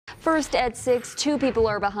First at 6, 2 people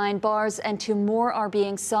are behind bars and 2 more are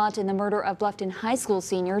being sought in the murder of Bluffton High School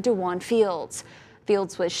senior DeJuan Fields.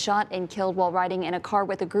 Fields was shot and killed while riding in a car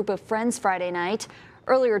with a group of friends Friday night.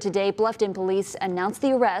 Earlier today, Bluffton police announced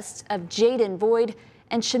the arrests of Jaden Void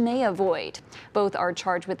and Shemaya Void. Both are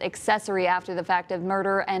charged with accessory after the fact of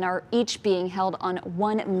murder and are each being held on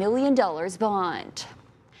 $1 million bond.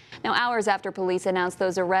 Now, hours after police announced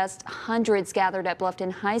those arrests, hundreds gathered at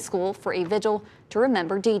Bluffton High School for a vigil to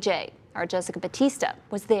remember DJ. Our Jessica Batista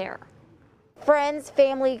was there. Friends,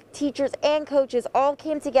 family, teachers, and coaches all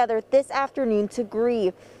came together this afternoon to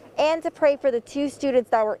grieve and to pray for the 2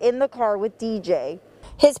 students that were in the car with DJ.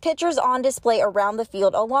 His pictures on display around the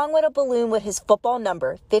field, along with a balloon with his football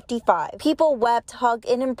number, 55. People wept, hugged,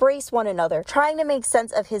 and embraced one another, trying to make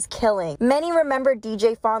sense of his killing. Many remembered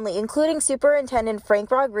DJ fondly, including Superintendent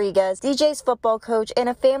Frank Rodriguez, DJ's football coach, and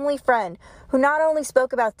a family friend, who not only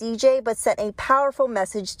spoke about DJ, but sent a powerful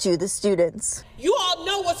message to the students. You all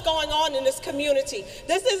know what's going on in this community.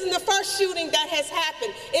 This isn't the first shooting that has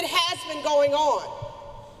happened. It has been going on.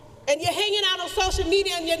 And you're hanging out on social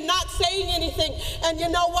media and you're not saying anything. And you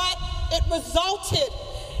know what? It resulted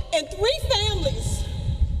in 3 families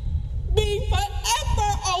being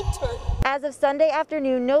forever altered. As of Sunday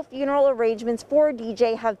afternoon, no funeral arrangements for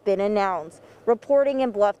DJ have been announced. Reporting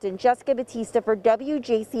in Bluffton, Jessica Batista for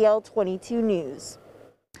WJCL 22 News.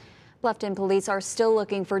 Bluffton police are still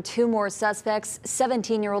looking for 2 more suspects,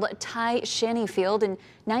 17-year-old Ty Shannyfield and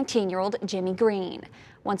 19-year-old Jimmy Green.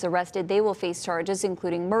 Once arrested, they will face charges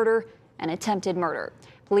including murder and attempted murder.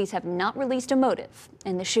 Police have not released a motive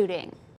in the shooting.